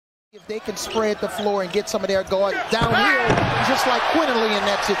If they can spread the floor and get some of their guard downhill, just like Quinterly in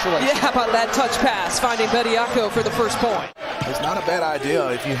that situation. Yeah, how about that touch pass, finding Bediako for the first point. It's not a bad idea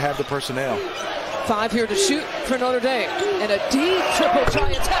if you have the personnel. 5 here to shoot for Notre Dame. And a deep triple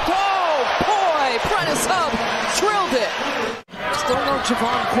try attempt. Oh, boy, Prentice Hub drilled it. Still no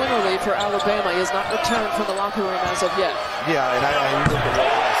Javon Quinterly for Alabama. He has not returned from the locker room as of yet. Yeah, and you look at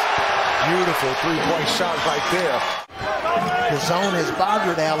that. Beautiful three-point shot right there. The zone has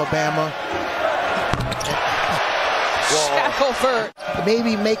bothered Alabama. Shackelford.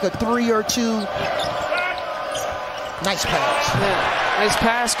 Maybe make a 3 or 2. Nice pass. Yeah, nice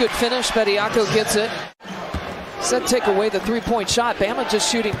pass, good finish. Bediako gets it. Said take away the 3-point shot. Bama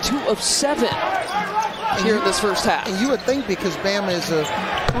just shooting 2 of 7 here in this first half. And you would think because Bama is a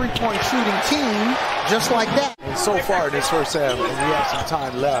 3-point shooting team, just like that. And so far in this first half, and we have some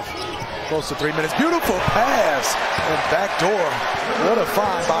time left. Close to 3 minutes. Beautiful pass and back door. What a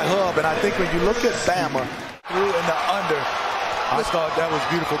find by Hub. And I think when you look at Bama through in the under, I thought that was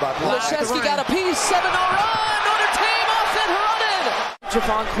beautiful by Black. Leschewski got a piece. 7-0 run. Notre Dame off and running.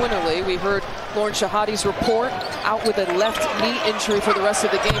 Javon Quinterly, we heard Lauren Shahadi's report, out with a left knee injury for the rest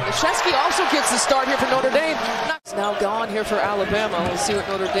of the game. Leschewski also gets the start here for Notre Dame. It's now gone here for Alabama. We'll see what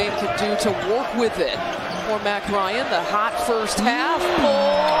Notre Dame can do to work with it. For Mac Ryan, the hot first half.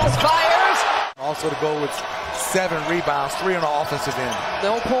 Pulls, fires. Also to go with 7 rebounds, 3 on the offensive end.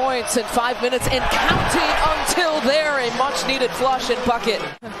 No points in 5 minutes and counting until there. A much needed flush and bucket.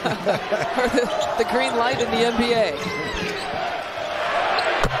 For the green light in the NBA.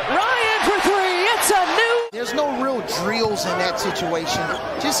 Ryan for 3. It's a new. There's no real drills in that situation.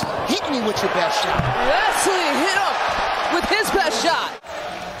 Just hit me with your best shot. Wesley hit him with his best shot.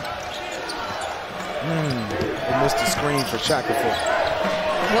 They missed the screen for Shackelford.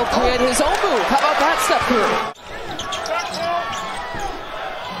 He'll create his own move. How about that step through?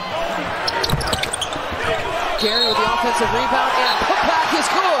 Gary with the offensive rebound, and putback is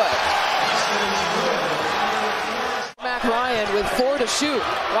good. Mac Ryan with 4 to shoot.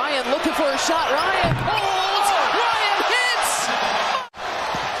 Ryan looking for a shot. Ryan pulls. Ryan hits.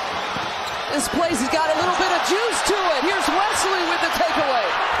 This place has got a little bit of juice to it. Here's Wesley with the takeaway.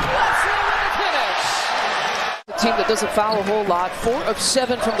 Wesley with the finish. The team that doesn't foul a whole lot. 4 of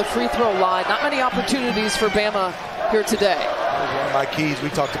 7 from the free throw line. Not many opportunities for Bama here today. One of my keys, we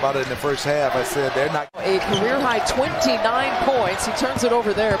talked about it in the first half. I said they're not. A career high 29 points. He turns it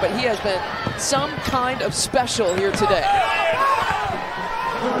over there, but he has been some kind of special here today.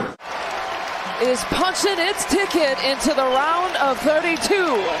 Is punching its ticket into the round of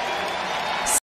 32.